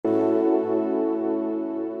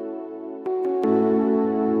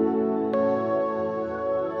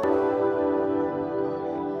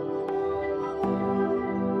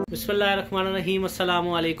बिस्मिल्लाहिर्रहमानिर्रहीम,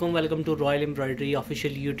 अस्सलामु अलैकुम। Welcome to royal embroidery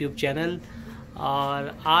official YouTube channel. और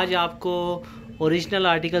आज आपको ओरिजिनल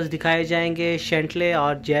आर्टिकल्स दिखाए जाएंगे शेंटले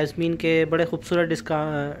और जैस्मिन के बड़े खूबसूरत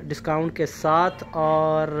डिस्काउंट के साथ,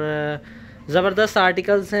 और ज़बरदस्त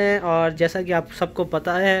आर्टिकल्स हैं। और जैसा कि आप सबको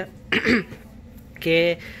पता है कि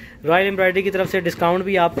रॉयल एम्ब्रॉयडरी की तरफ से डिस्काउंट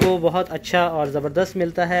भी आपको बहुत अच्छा और ज़बरदस्त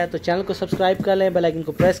मिलता है। तो चैनल को सब्सक्राइब कर लें, बेल आइकन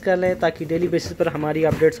को प्रेस कर लें ताकि डेली बेसिस पर हमारी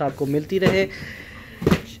अपडेट्स आपको मिलती रहे।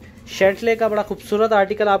 शेंटले का बड़ा खूबसूरत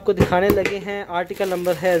आर्टिकल आपको दिखाने लगे हैं। आर्टिकल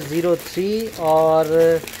नंबर है 03 और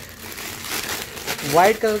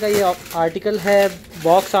वाइट कलर का ये आर्टिकल है।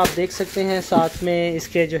 बॉक्स आप देख सकते हैं, साथ में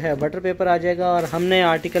इसके जो है बटर पेपर आ जाएगा। और हमने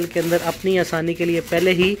आर्टिकल के अंदर अपनी आसानी के लिए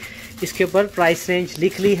पहले ही इसके ऊपर प्राइस रेंज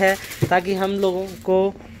लिख ली है ताकि हम लोगों को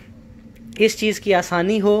इस चीज़ की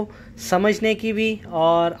आसानी हो समझने की भी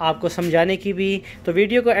और आपको समझाने की भी। तो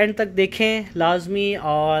वीडियो को एंड तक देखें लाजमी,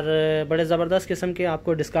 और बड़े ज़बरदस्त किस्म के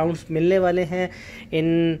आपको डिस्काउंट्स मिलने वाले हैं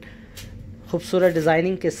इन खूबसूरत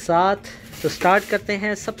डिज़ाइनिंग के साथ। तो स्टार्ट करते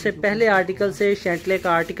हैं सबसे पहले आर्टिकल से। शेंटले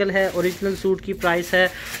का आर्टिकल है, ओरिजिनल सूट की प्राइस है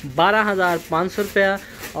 12,500 रुपया,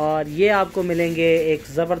 और ये आपको मिलेंगे एक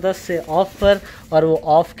ज़बरदस्त से ऑफ़ पर। और वो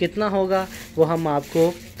ऑफ़ कितना होगा वो हम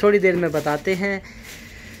आपको थोड़ी देर में बताते हैं।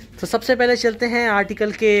 तो सबसे पहले चलते हैं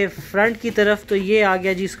आर्टिकल के फ्रंट की तरफ। तो ये आ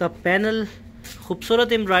गया जी इसका पैनल,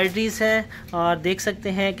 खूबसूरत एम्ब्रॉयडरीज़ है और देख सकते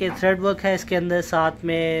हैं कि थ्रेड वर्क है इसके अंदर, साथ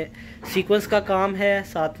में सीक्वेंस का काम है,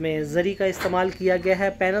 साथ में जरी का इस्तेमाल किया गया है।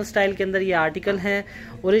 पैनल स्टाइल के अंदर ये आर्टिकल हैं।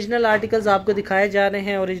 ओरिजिनल आर्टिकल्स आपको दिखाए जा रहे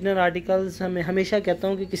हैं। ओरिजिनल आर्टिकल्स हमें हमेशा कहता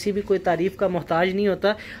हूँ कि किसी भी कोई तारीफ़ का मोहताज नहीं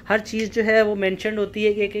होता। हर चीज़ जो है वो मेंशन्ड होती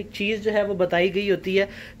है, एक एक चीज़ जो है वो बताई गई होती है।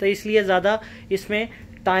 तो इसलिए ज़्यादा इसमें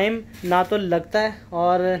टाइम ना तो लगता है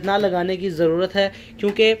और ना लगाने की ज़रूरत है,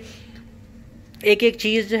 क्योंकि एक एक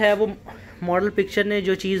चीज़ जो है वो मॉडल पिक्चर ने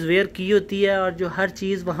जो चीज़ वेयर की होती है और जो हर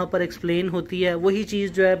चीज़ वहाँ पर एक्सप्लेन होती है वही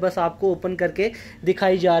चीज़ जो है बस आपको ओपन करके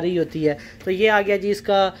दिखाई जा रही होती है। तो ये आ गया जी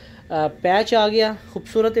इसका पैच आ गया,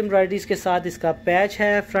 खूबसूरत एम्ब्रॉयडरीज़ के साथ इसका पैच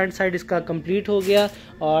है। फ्रंट साइड इसका कंप्लीट हो गया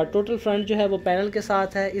और टोटल फ्रंट जो है वो पैनल के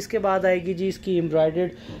साथ है। इसके बाद आएगी जी इसकी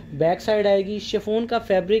एम्ब्रॉयडर्ड बैक साइड आएगी। शिफॉन का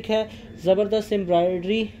फैब्रिक है, ज़बरदस्त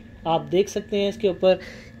एम्ब्रॉयडरी आप देख सकते हैं इसके ऊपर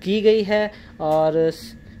की गई है। और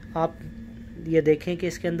आप ये देखें कि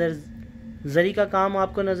इसके अंदर जरी का काम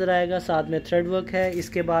आपको नज़र आएगा, साथ में थ्रेड वर्क है।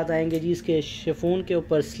 इसके बाद आएंगे जी इसके शिफॉन के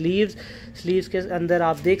ऊपर स्लीव्स के अंदर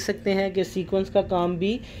आप देख सकते हैं कि सीक्वेंस का काम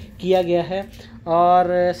भी किया गया है,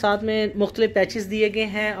 और साथ में मुख्तलिफ पैचेस दिए गए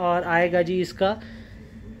हैं। और आएगा जी इसका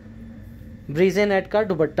ब्रीजे नेट का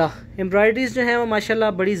दुपट्टा। एम्ब्रॉयडरीज़ जो हैं वो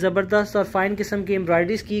माशाल्लाह बड़ी ज़बरदस्त और फ़ाइन किस्म की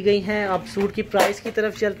एम्ब्रॉयडरीज़ की गई हैं। अब सूट की प्राइस की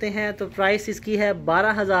तरफ चलते हैं। तो प्राइस इसकी है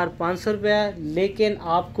 12,500 रुपया, लेकिन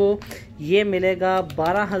आपको ये मिलेगा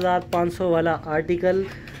 12,500 वाला आर्टिकल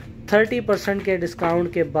 30% के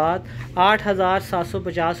डिस्काउंट के बाद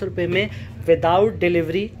 8,750 रुपये में विदाउट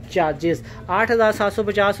डिलीवरी चार्जेस।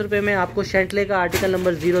 8,750 रुपये में आपको शेंटले का आर्टिकल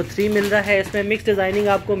नंबर 03 मिल रहा है। इसमें मिक्स डिज़ाइनिंग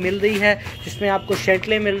आपको मिल रही है, जिसमें आपको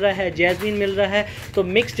शेंटले मिल रहा है, जैस्मिन मिल रहा है। तो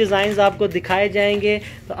मिक्स डिज़ाइंस आपको दिखाए जाएंगे।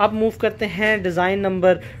 तो अब मूव करते हैं डिज़ाइन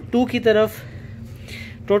नंबर 2 की तरफ।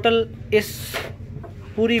 टोटल इस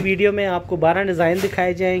पूरी वीडियो में आपको 12 डिज़ाइन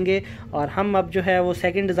दिखाए जाएंगे, और हम अब जो है वो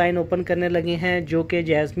सेकंड डिज़ाइन ओपन करने लगे हैं, जो कि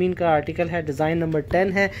जैस्मिन का आर्टिकल है, डिज़ाइन नंबर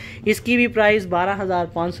 10 है। इसकी भी प्राइस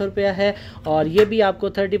 12,500 रुपया है, और ये भी आपको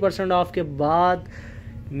 30% ऑफ के बाद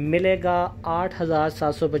मिलेगा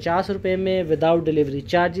 8,750 रुपये में विदाउट डिलीवरी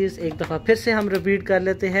चार्जेस। एक दफ़ा फिर से हम रिपीट कर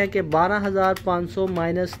लेते हैं कि 12,500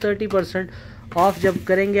 माइनस 30% ऑफ जब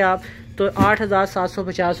करेंगे आप तो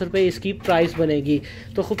 8,750 रुपये इसकी प्राइस बनेगी।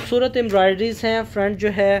 तो खूबसूरत एम्ब्रॉयडरीज़ हैं। फ्रंट जो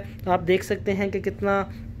है आप देख सकते हैं कि कितना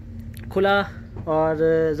खुला और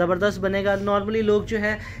ज़बरदस्त बनेगा। नॉर्मली लोग जो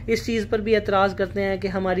है इस चीज़ पर भी एतराज़ करते हैं कि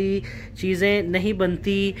हमारी चीज़ें नहीं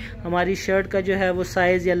बनती, हमारी शर्ट का जो है वो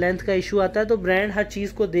साइज़ या लेंथ का इशू आता है। तो ब्रांड हर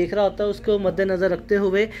चीज़ को देख रहा होता है, उसको मद्देनज़र रखते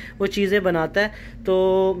हुए वो चीज़ें बनाता है।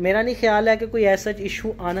 तो मेरा नहीं ख्याल है कि कोई ऐसा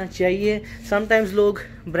इशू आना चाहिए। समटाइम्स लोग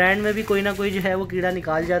ब्रांड में भी कोई ना कोई जो है वो कीड़ा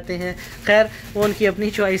निकाल जाते हैं। खैर वो उनकी अपनी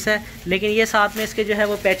चॉइस है। लेकिन ये साथ में इसके जो है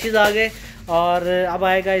वो पैचेस आ गए। और अब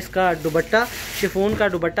आएगा इसका दुपट्टा, शिफॉन का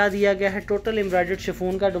दुपट्टा दिया गया है, टोटल एम्ब्रॉयडर्ड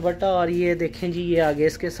शिफॉन का दुपट्टा। और ये देखें जी, ये आगे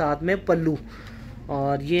इसके साथ में पल्लू,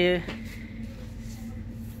 और ये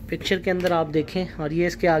पिक्चर के अंदर आप देखें, और ये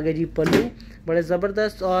इसके आगे जी पल्लू, बड़े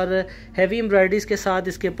ज़बरदस्त और हैवी एम्ब्रॉयडरीज़ के साथ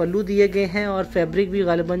इसके पल्लू दिए गए हैं। और फैब्रिक भी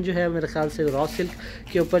गालिबन जो है मेरे ख्याल से रॉ सिल्क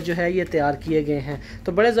के ऊपर जो है ये तैयार किए गए हैं।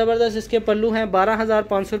 तो बड़े ज़बरदस्त इसके पल्लू हैं।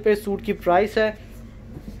 12,500 रुपये सूट की प्राइस है,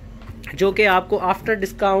 जो कि आपको आफ्टर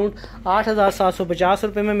डिस्काउंट 8,750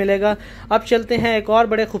 रुपये में मिलेगा। अब चलते हैं एक और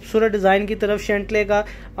बड़े खूबसूरत डिज़ाइन की तरफ। शेंटले का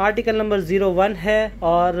आर्टिकल नंबर 01 है,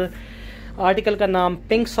 और आर्टिकल का नाम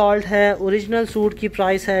पिंक सॉल्ट है। ओरिजिनल सूट की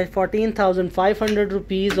प्राइस है 14,500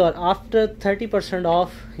 रुपीज़ और आफ्टर 30%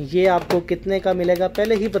 ऑफ ये आपको कितने का मिलेगा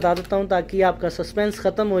पहले ही बता देता हूँ, ताकि आपका सस्पेंस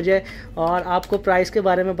ख़त्म हो जाए और आपको प्राइस के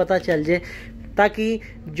बारे में पता चल जाए, ताकि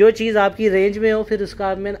जो चीज़ आपकी रेंज में हो फिर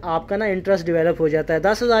उसका में आपका ना इंटरेस्ट डेवलप हो जाता है।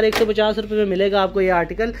 10,150 रुपये में मिलेगा आपको ये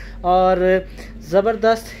आर्टिकल और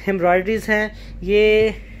ज़बरदस्त एम्ब्रॉयडरीज़ हैं।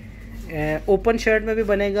 ये ओपन शर्ट में भी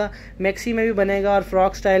बनेगा, मैक्सी में भी बनेगा और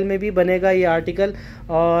फ्रॉक स्टाइल में भी बनेगा ये आर्टिकल।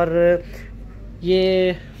 और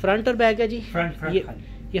ये फ्रंट और बैक है जी,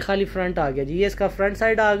 ये खाली फ्रंट आ गया जी, ये इसका फ्रंट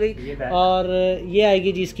साइड आ गई और ये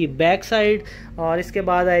आएगी जी इसकी बैक साइड और इसके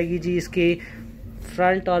बाद आएगी जी इसकी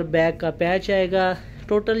फ्रंट और बैक का पैच आएगा।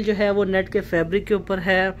 टोटल जो है वो नेट के फैब्रिक के ऊपर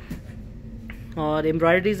है और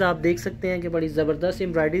एम्ब्रॉयडरीज़ आप देख सकते हैं कि बड़ी ज़बरदस्त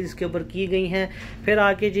एम्ब्रॉयडरीज इसके ऊपर की गई हैं। फिर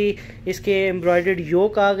आके जी इसके एम्ब्रॉयडर्ड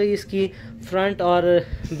योक आ गई, इसकी फ्रंट और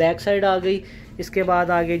बैक साइड आ गई। इसके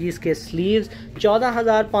बाद आगे जी इसके स्लीव्स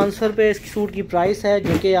 14,500 रुपये इसकी सूट की प्राइस है,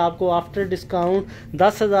 जो कि आपको आफ्टर डिस्काउंट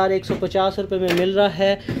 10,150 रुपये में मिल रहा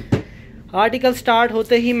है। आर्टिकल स्टार्ट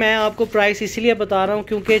होते ही मैं आपको प्राइस इसीलिए बता रहा हूँ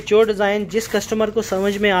क्योंकि जो डिज़ाइन जिस कस्टमर को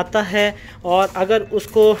समझ में आता है और अगर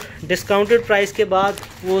उसको डिस्काउंटेड प्राइस के बाद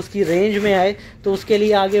वो उसकी रेंज में आए तो उसके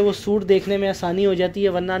लिए आगे वो सूट देखने में आसानी हो जाती है,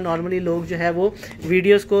 वरना नॉर्मली लोग जो है वो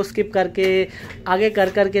वीडियोस को स्किप करके आगे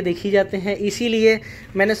कर के देखी जाते हैं। इसीलिए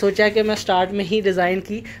मैंने सोचा कि मैं स्टार्ट में ही डिज़ाइन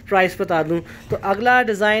की प्राइस बता दूँ। तो अगला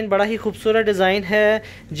डिज़ाइन बड़ा ही खूबसूरत डिज़ाइन है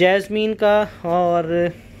जैस्मीन का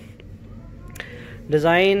और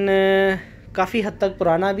डिज़ाइन काफ़ी हद तक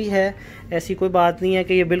पुराना भी है, ऐसी कोई बात नहीं है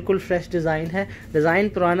कि ये बिल्कुल फ्रेश डिज़ाइन है। डिज़ाइन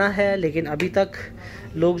पुराना है लेकिन अभी तक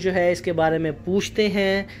लोग जो है इसके बारे में पूछते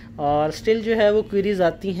हैं और स्टिल जो है वो क्वेरीज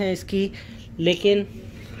आती हैं इसकी, लेकिन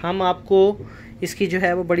हम आपको इसकी जो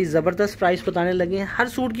है वो बड़ी ज़बरदस्त प्राइस बताने लगे हैं। हर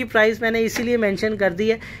सूट की प्राइस मैंने इसीलिए मेंशन कर दी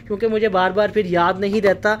है क्योंकि मुझे बार बार फिर याद नहीं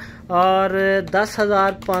रहता। और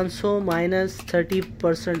 10,500 माइनस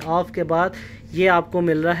 30% ऑफ के बाद ये आपको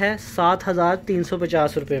मिल रहा है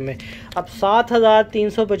 7,350 रुपये में। अब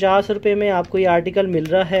 7,350 रुपये में आपको ये आर्टिकल मिल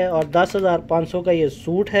रहा है और 10,500 का ये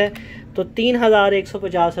सूट है, तो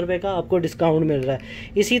 3,150 रुपये का आपको डिस्काउंट मिल रहा है।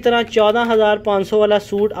 इसी तरह 14,500 वाला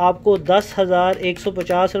सूट आपको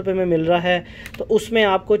 10,150 रुपये में मिल रहा है, तो उसमें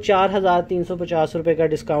आपको 4,350 रुपये का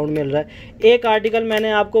डिस्काउंट मिल रहा है। एक आर्टिकल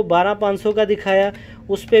मैंने आपको 12,500 का दिखाया,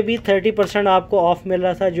 उस पर भी 30% आपको ऑफ मिल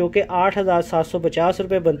रहा था, जो कि 8,750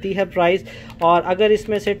 रुपये बनती है प्राइस। और अगर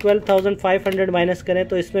इसमें से 12,500 माइनस करें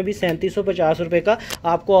तो इसमें भी 3,750 रुपये का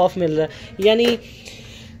आपको ऑफ मिल रहा है। यानी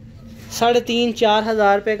 3,500-4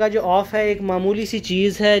 हज़ार रुपये का जो ऑफ़ है एक मामूली सी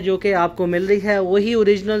चीज़ है जो कि आपको मिल रही है। वही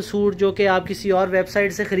ओरिजिनल सूट जो कि आप किसी और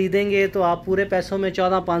वेबसाइट से ख़रीदेंगे तो आप पूरे पैसों में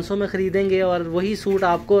 14,500 में ख़रीदेंगे, और वही सूट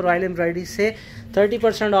आपको रॉयल एम्ब्रॉयडरी से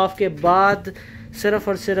 30% ऑफ के बाद सिर्फ़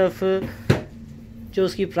और सिर्फ जो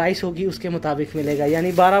उसकी प्राइस होगी उसके मुताबिक मिलेगा।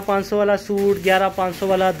 यानी 12,500 वाला सूट, 11,500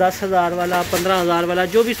 वाला, 10,000 वाला, 15,000 वाला,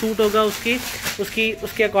 जो भी सूट होगा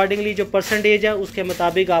उसके अकॉर्डिंगली जो परसेंटेज है उसके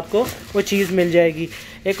मुताबिक आपको वो चीज़ मिल जाएगी।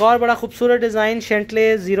 एक और बड़ा खूबसूरत डिज़ाइन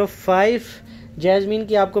शेंटले 05 जैस्मिन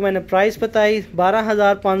की आपको मैंने प्राइस बताई,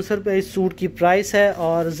 12,500 रुपये इस सूट की प्राइस है।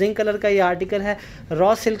 और जिंक कलर का ये आर्टिकल है,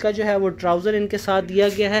 रॉ सिल्क का जो है वो ट्राउज़र इनके साथ दिया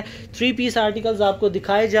गया है। 3 पीस आर्टिकल्स आपको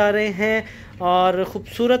दिखाए जा रहे हैं और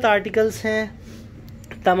ख़ूबसूरत आर्टिकल्स हैं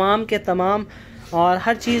तमाम के तमाम, और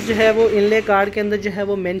हर चीज़ जो है वो इनले कार्ड के अंदर जो है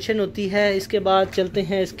वो मेंशन होती है। इसके बाद चलते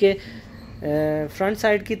हैं इसके फ्रंट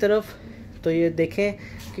साइड की तरफ, तो ये देखें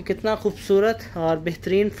कि कितना खूबसूरत और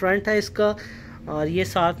बेहतरीन फ्रंट है इसका। और ये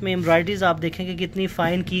साथ में एम्ब्रॉयडरीज आप देखें कि कितनी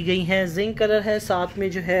फ़ाइन की गई हैं। जिंक कलर है, साथ में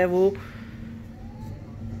जो है वो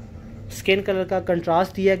स्किन कलर का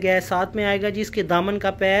कंट्रास्ट दिया गया है। साथ में आएगा जी इसके दामन का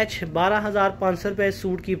पैच। 12,500 रुपये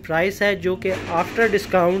सूट की प्राइस है, जो कि आफ्टर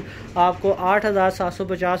डिस्काउंट आपको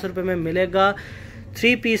 8,750 रुपये में मिलेगा।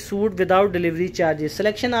 3 piece suit without delivery charges.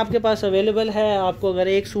 Selection आपके पास अवेलेबल है, आपको अगर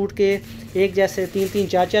एक सूट के एक जैसे 3-3,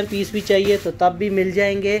 4-4 पीस भी चाहिए तो तब भी मिल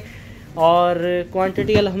जाएंगे। और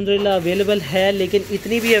क्वांटिटी अल्हम्दुलिल्लाह अवेलेबल है, लेकिन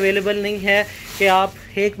इतनी भी अवेलेबल नहीं है कि आप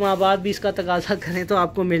एक माह बाद भी इसका तकाजा करें तो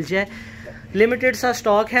आपको मिल जाए। लिमिटेड सा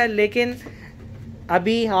स्टॉक है, लेकिन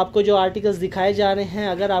अभी आपको जो आर्टिकल्स दिखाए जा रहे हैं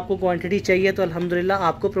अगर आपको क्वांटिटी चाहिए तो अल्हम्दुलिल्लाह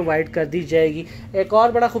आपको प्रोवाइड कर दी जाएगी। एक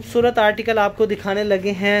और बड़ा खूबसूरत आर्टिकल आपको दिखाने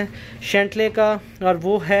लगे हैं शेंटले का, और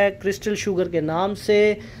वो है क्रिस्टल शुगर के नाम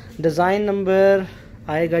से। डिज़ाइन नंबर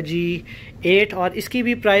आएगा जी 8 और इसकी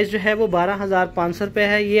भी प्राइस जो है वो 12,500 रुपये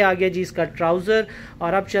है। ये आ गया जी इसका ट्राउज़र।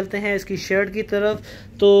 और अब चलते हैं इसकी शर्ट की तरफ।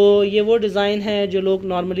 तो ये वो डिज़ाइन है जो लोग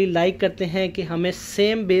नॉर्मली लाइक करते हैं कि हमें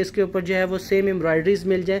सेम बेस के ऊपर जो है वो सेम एम्ब्रॉयडरीज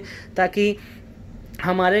मिल जाए, ताकि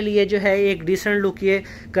हमारे लिए जो है एक डिसेंट लुक ये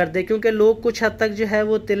कर दे, क्योंकि लोग कुछ हद तक जो है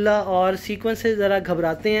वो तिल्ला और सीक्वेंस से ज़रा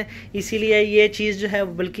घबराते हैं, इसीलिए ये चीज़ जो है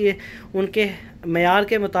बल्कि उनके मेयार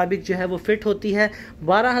के मुताबिक जो है वो फिट होती है।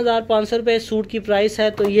 12,500 रुपये सूट की प्राइस है,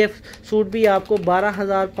 तो ये सूट भी आपको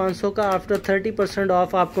 12,500 का आफ्टर 30%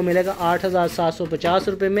 ऑफ आपको मिलेगा 8,750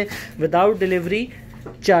 रुपये में विदाउट डिलीवरी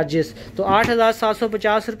चार्जेस। तो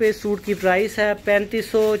 8,750 रुपये सूट की प्राइस है।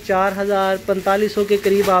 3,500, 4,000, 4,500 के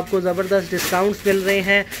करीब आपको ज़बरदस्त डिस्काउंट्स मिल रहे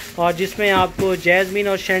हैं, और जिसमें आपको जैस्मिन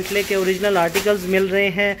और शेंटले के ओरिजिनल आर्टिकल्स मिल रहे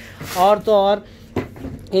हैं, और तो और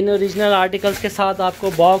इन ओरिजिनल आर्टिकल्स के साथ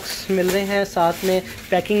आपको बॉक्स मिल रहे हैं, साथ में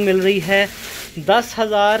पैकिंग मिल रही है।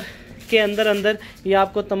 10,000 के अंदर अंदर ये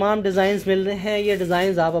आपको तमाम डिज़ाइंस मिल रहे हैं। ये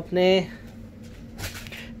डिज़ाइंस आप अपने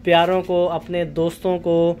प्यारों को, अपने दोस्तों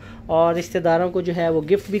को और रिश्तेदारों को जो है वो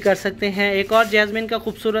गिफ्ट भी कर सकते हैं। एक और जैस्मिन का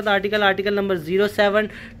खूबसूरत आर्टिकल नंबर 07,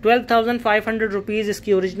 12,500 रुपीज़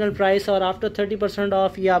इसकी ओरिजिनल प्राइस, और आफ्टर 30%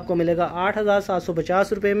 ऑफ ये आपको मिलेगा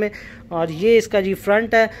 8,750 रुपये में। और ये इसका जी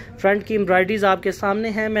फ्रंट है, फ्रंट की एम्ब्रॉयडरीज़ आपके सामने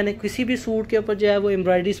हैं। मैंने किसी भी सूट के ऊपर जो है वो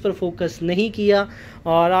एम्ब्रॉयडरीज़ पर फोकस नहीं किया,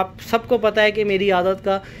 और आप सबको पता है कि मेरी आदत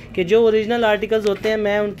का कि जो ओरिजिनल आर्टिकल्स होते हैं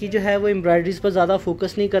मैं उनकी जो है वो एम्ब्रॉयडरीज़ पर ज़्यादा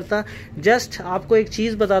फोकस नहीं करता। जस्ट आपको एक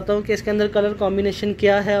चीज़ बताता हूँ कि इसके अंदर कलर कॉम्बिनेशन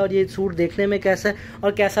क्या है और ये सूट देखने में कैसा है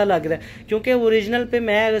और कैसा लग रहा है, क्योंकि ओरिजिनल पे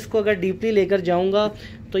मैं इसको अगर डीपली लेकर जाऊंगा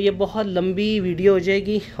तो ये बहुत लंबी वीडियो हो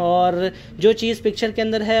जाएगी, और जो चीज़ पिक्चर के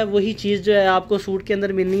अंदर है वही चीज़ जो है आपको सूट के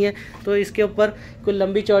अंदर मिलनी है, तो इसके ऊपर कोई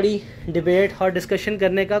लंबी चौड़ी डिबेट और डिस्कशन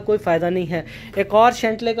करने का कोई फ़ायदा नहीं है। एक और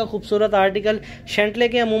शेंटले का खूबसूरत आर्टिकल, शेंटले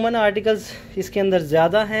के अमूमन आर्टिकल्स इसके अंदर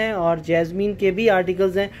ज़्यादा हैं और जैस्मिन के भी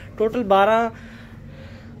आर्टिकल्स हैं। टोटल 12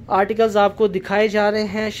 आर्टिकल्स आपको दिखाए जा रहे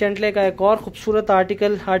हैं। शेंटले का एक और खूबसूरत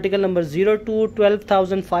आर्टिकल नंबर 02,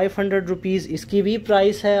 12,500 रुपीज़ इसकी भी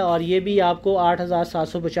प्राइस है, और ये भी आपको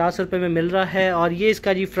 8,750 रुपये में मिल रहा है। और ये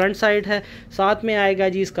इसका जी फ्रंट साइड है, साथ में आएगा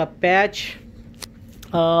जी इसका पैच,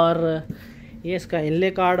 और ये इसका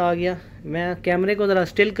इनले कार्ड आ गया। मैं कैमरे को ज़रा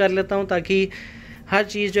स्टिल कर लेता हूँ ताकि हर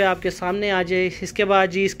चीज़ जो है आपके सामने आ जाए। इसके बाद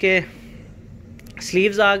जी इसके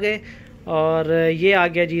स्लीव्स आ गए, और ये आ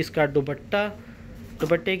गया जी इसका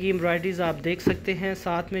दुपट्टे की एम्ब्रॉयडरीज़ आप देख सकते हैं,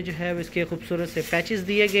 साथ में जो है इसके खूबसूरत से पैचेस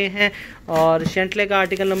दिए गए हैं। और शेंटले का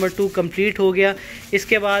आर्टिकल नंबर 2 कंप्लीट हो गया।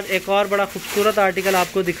 इसके बाद एक और बड़ा खूबसूरत आर्टिकल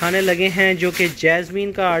आपको दिखाने लगे हैं, जो कि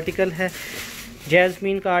जैस्मिन का आर्टिकल है।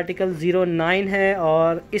 जैस्मिन का आर्टिकल 09 है,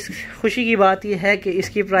 और इस खुशी की बात यह है कि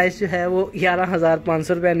इसकी प्राइस जो है वो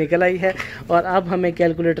 11,500 रुपये निकल आई है, और अब हमें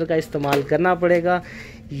कैलकुलेटर का इस्तेमाल करना पड़ेगा।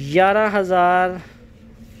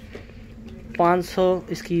 11,500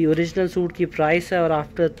 इसकी ओरिजिनल सूट की प्राइस है, और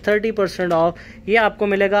आफ्टर 30% ऑफ ये आपको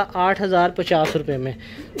मिलेगा 8,050 रुपये में।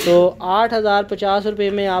 तो 8,050 रुपये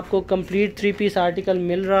में आपको कंप्लीट 3 पीस आर्टिकल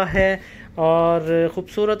मिल रहा है, और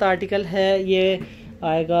ख़ूबसूरत आर्टिकल है। ये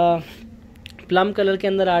आएगा प्लम कलर के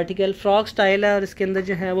अंदर आर्टिकल, फ्रॉक स्टाइल है, और इसके अंदर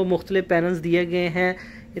जो है वो मुख्तलिफ पैनल्स दिए गए हैं।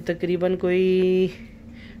 ये तकरीबन कोई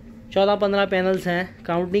 14-15 पैनल्स हैं,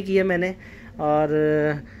 काउंट नहीं किए मैंने,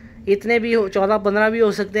 और इतने भी 14-15 भी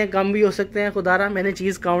हो सकते हैं, कम भी हो सकते हैं, खुदारा मैंने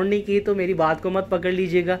चीज़ काउंट नहीं की, तो मेरी बात को मत पकड़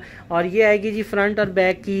लीजिएगा। और ये आएगी जी फ्रंट और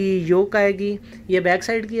बैक की योक आएगी। ये बैक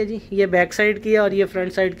साइड की है जी, ये बैक साइड की है, और ये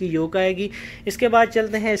फ्रंट साइड की योक आएगी। इसके बाद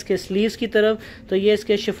चलते हैं इसके स्लीव्स की तरफ। तो ये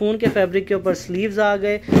इसके शिफॉन के फैब्रिक के ऊपर स्लीव्स आ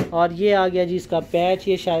गए, और ये आ गया जी इसका पैच,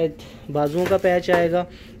 ये शायद बाजुओं का पैच आएगा,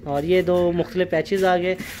 और ये 2 मुख्तलिफ पैचेस आ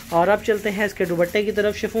गए। और अब चलते हैं इसके दुपट्टे की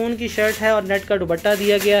तरफ। शिफॉन की शर्ट है और नेट का दुपट्टा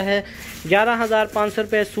दिया गया है। 11,500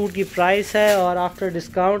 रुपये सूट की प्राइस है, और आफ्टर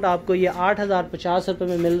डिस्काउंट आपको ये 8,050 रुपये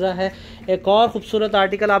में मिल रहा है। एक और ख़ूबसूरत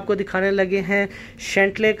आर्टिकल आपको दिखाने लगे हैं,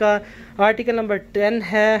 शेंटले का आर्टिकल नंबर 10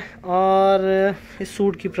 है, और इस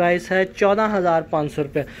सूट की प्राइस है 14,500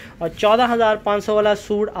 रुपये। और 14,500 वाला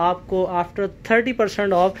सूट आपको आफ्टर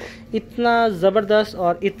 30% ऑफ इतना ज़बरदस्त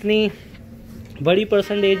और इतनी बड़ी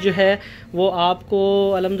परसेंटेज जो है वो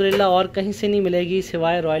आपको अल्हम्दुलिल्लाह और कहीं से नहीं मिलेगी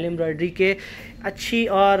सिवाय रॉयल एम्ब्रॉयडरी के। अच्छी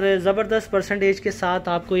और ज़बरदस्त परसेंटेज के साथ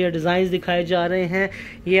आपको ये डिज़ाइन दिखाए जा रहे हैं।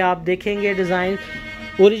 ये आप देखेंगे डिज़ाइन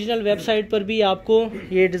ओरिजिनल वेबसाइट पर भी आपको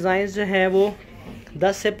ये डिज़ाइन जो हैं वो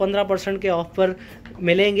 10 से 15% के ऑफ़ पर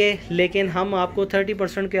मिलेंगे, लेकिन हम आपको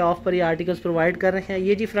 30% के ऑफ़ पर ये आर्टिकल्स प्रोवाइड कर रहे हैं।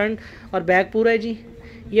 ये जी फ्रंट और बैक पूरा है जी,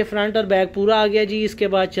 ये फ्रंट और बैक पूरा आ गया जी। इसके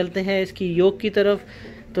बाद चलते हैं इसकी योक की तरफ।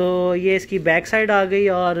 तो ये इसकी बैक साइड आ गई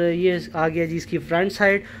और ये आ गया जी इसकी फ्रंट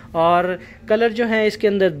साइड। और कलर जो हैं इसके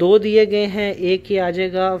अंदर 2 दिए गए हैं, एक ये आ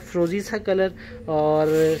जाएगा फ्रोजी सा कलर और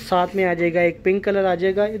साथ में आ जाएगा एक पिंक कलर आ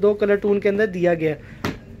जाएगा। ये 2 कलर टून के अंदर दिया गया।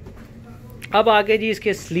 अब आगे जी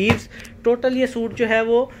इसके स्लीव्स। टोटल ये सूट जो है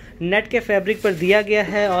वो नेट के फैब्रिक पर दिया गया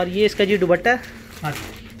है। और ये इसका जी दुपट्टा,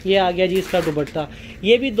 ये आ गया जी इसका दुपट्टा।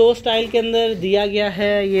 ये भी 2 स्टाइल के अंदर दिया गया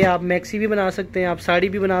है। ये आप मैक्सी भी बना सकते हैं, आप साड़ी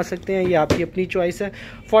भी बना सकते हैं, ये आपकी अपनी चॉइस है।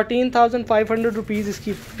 14,500 रुपीज़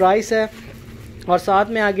इसकी प्राइस है। और साथ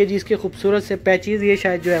में आगे जी इसके खूबसूरत से पैचेज़, ये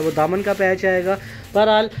शायद जो है वो दामन का पैच आएगा।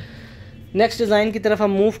 बहरहाल नेक्स्ट डिज़ाइन की तरफ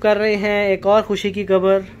हम मूव कर रहे हैं। एक और खुशी की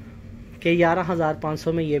खबर कि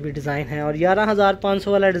 11,500 में ये भी डिज़ाइन है, और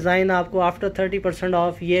 11,500 वाला डिज़ाइन आपको आफ्टर 30%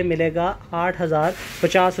 ऑफ ये मिलेगा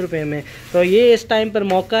 8,050 रुपये में। तो ये इस टाइम पर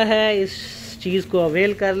मौका है, इस चीज़ को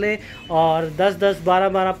अवेल कर लें। और 10-10,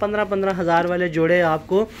 12-12, 15-15 हज़ार वाले जोड़े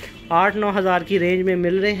आपको 8-9 हज़ार की रेंज में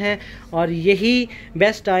मिल रहे हैं, और यही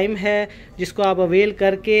बेस्ट टाइम है जिसको आप अवेल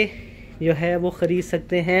करके जो है वो ख़रीद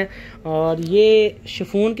सकते हैं। और ये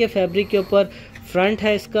शिफॉन के फैब्रिक के ऊपर फ्रंट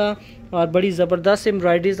है इसका, और बड़ी ज़बरदस्त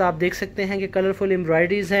एम्ब्रॉयडरीज़ आप देख सकते हैं कि कलरफुल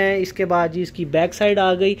एम्ब्रॉयडरीज़ हैं। इसके बाद जी इसकी बैक साइड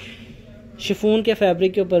आ गई, शिफॉन के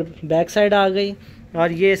फैब्रिक के ऊपर बैक साइड आ गई,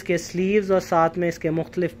 और ये इसके स्लीव्स और साथ में इसके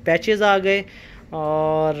मुख्तलिफ पैचेस आ गए।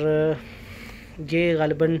 और ये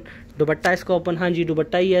ग़ालिबन दुपट्टा इसका ओपन, हाँ जी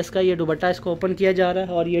दुपट्टा ही है इसका, ये दुपट्टा इसको ओपन किया जा रहा है,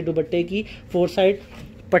 और ये दुपट्टे की 4 साइड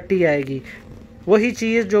पट्टी आएगी। वही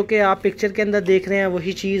चीज़ जो कि आप पिक्चर के अंदर देख रहे हैं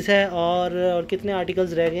वही चीज़ है। और कितने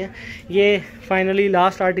आर्टिकल्स रह गए हैं, ये फाइनली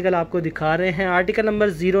लास्ट आर्टिकल आपको दिखा रहे हैं। आर्टिकल नंबर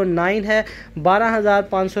 09 है।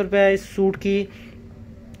 12,500 रुपये इस सूट की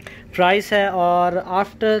प्राइस है, और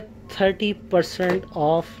आफ्टर 30%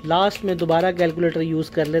 ऑफ, लास्ट में दोबारा कैलकुलेटर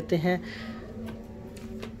यूज़ कर लेते हैं,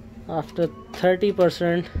 आफ्टर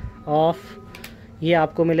 30% ऑफ ये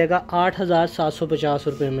आपको मिलेगा 8,750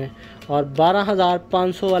 रुपये में। और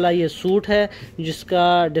 12,500 वाला ये सूट है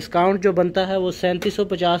जिसका डिस्काउंट जो बनता है वो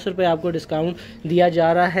 3,750 रुपये आपको डिस्काउंट दिया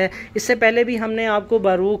जा रहा है। इससे पहले भी हमने आपको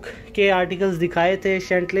बारूक के आर्टिकल्स दिखाए थे,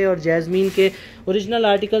 शेंटले और जैस्मीन के ओरिजिनल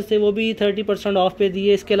आर्टिकल्स थे, वो भी 30% ऑफ पे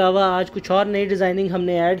दिए। इसके अलावा आज कुछ और नई डिज़ाइनिंग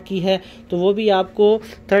हमने ऐड की है, तो वो भी आपको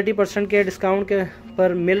 30% के डिस्काउंट के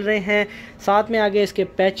पर मिल रहे हैं। साथ में आगे इसके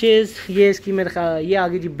पैचेस, ये इसकी मेरे ख्याल ये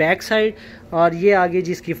आगे जी बैक साइड, और ये आगे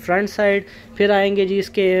जी इसकी फ्रंट साइड, फिर आएंगे जी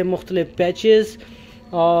इसके मुख्तलिफ पैचेस।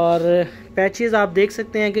 और पैचेस आप देख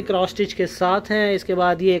सकते हैं कि क्रॉस स्टिच के साथ हैं। इसके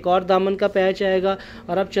बाद ये एक और दामन का पैच आएगा।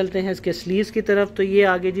 और अब चलते हैं इसके स्लीव्स की तरफ, तो ये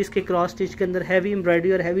आगे जी इसके क्रॉस स्टिच के अंदर हैवी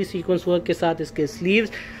एम्ब्रॉयडरी और हैवी सीक्वेंस वर्क के साथ इसके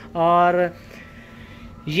स्लीव्स। और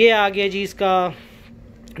ये आगे जी इसका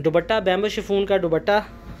दुपट्टा, बैम्बो शिफॉन का दुपट्टा।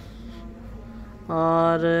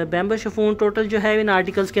 और बैम्बो शिफॉन टोटल जो है इन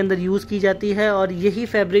आर्टिकल्स के अंदर यूज़ की जाती है, और यही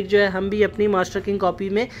फैब्रिक जो है हम भी अपनी मास्टर किंग कॉपी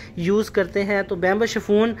में यूज़ करते हैं। तो बैम्बो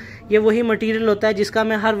शिफॉन ये वही मटेरियल होता है जिसका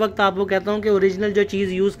मैं हर वक्त आपको कहता हूँ कि ओरिजिनल जो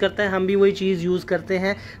चीज़ यूज़ करता है हम भी वही चीज़ यूज़ करते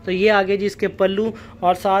हैं। तो ये आगे जी इसके पल्लू,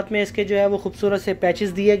 और साथ में इसके जो है वो खूबसूरत से पैचेस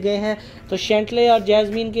दिए गए हैं। तो शेंटले और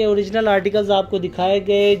जैस्मीन के ओरिजिनल आर्टिकल्स आपको दिखाए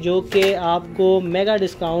गए जो कि आपको मेगा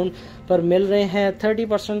डिस्काउंट पर मिल रहे हैं,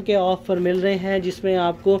 30% के ऑफ पर मिल रहे हैं, जिसमें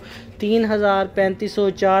आपको 3,000, 3,500,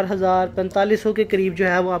 4,000, 4,500 के करीब जो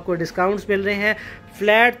है वो आपको डिस्काउंट्स मिल रहे हैं।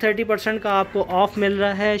 फ्लैट 30% का आपको ऑफ मिल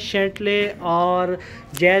रहा है शेंटले और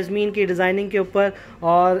जैस्मीन की डिज़ाइनिंग के ऊपर।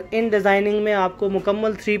 और इन डिज़ाइनिंग में आपको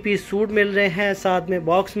मुकम्मल 3 पीस सूट मिल रहे हैं, साथ में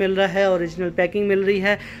बॉक्स मिल रहा है, ओरिजिनल पैकिंग मिल रही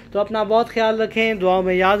है। तो अपना बहुत ख्याल रखें, दुआओं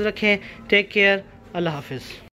में याद रखें। टेक केयर, अल्लाह हाफिज़।